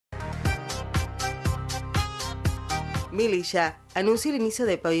Melilla anunció el inicio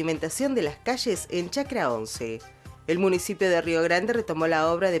de pavimentación de las calles en Chacra 11. El municipio de Río Grande retomó la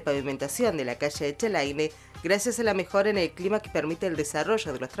obra de pavimentación de la calle de Chalaine gracias a la mejora en el clima que permite el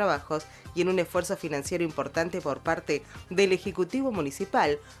desarrollo de los trabajos y en un esfuerzo financiero importante por parte del Ejecutivo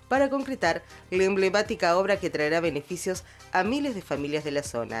Municipal para concretar la emblemática obra que traerá beneficios a miles de familias de la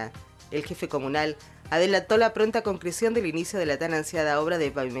zona. El jefe comunal adelantó la pronta conclusión del inicio de la tan ansiada obra de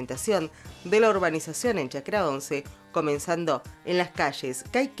pavimentación de la urbanización en Chacra 11, comenzando en las calles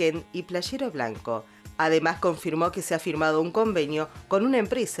Caiquén y Playero Blanco. Además, confirmó que se ha firmado un convenio con una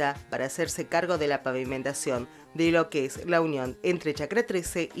empresa para hacerse cargo de la pavimentación de lo que es la unión entre Chacra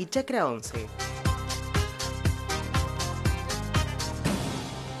 13 y Chacra 11.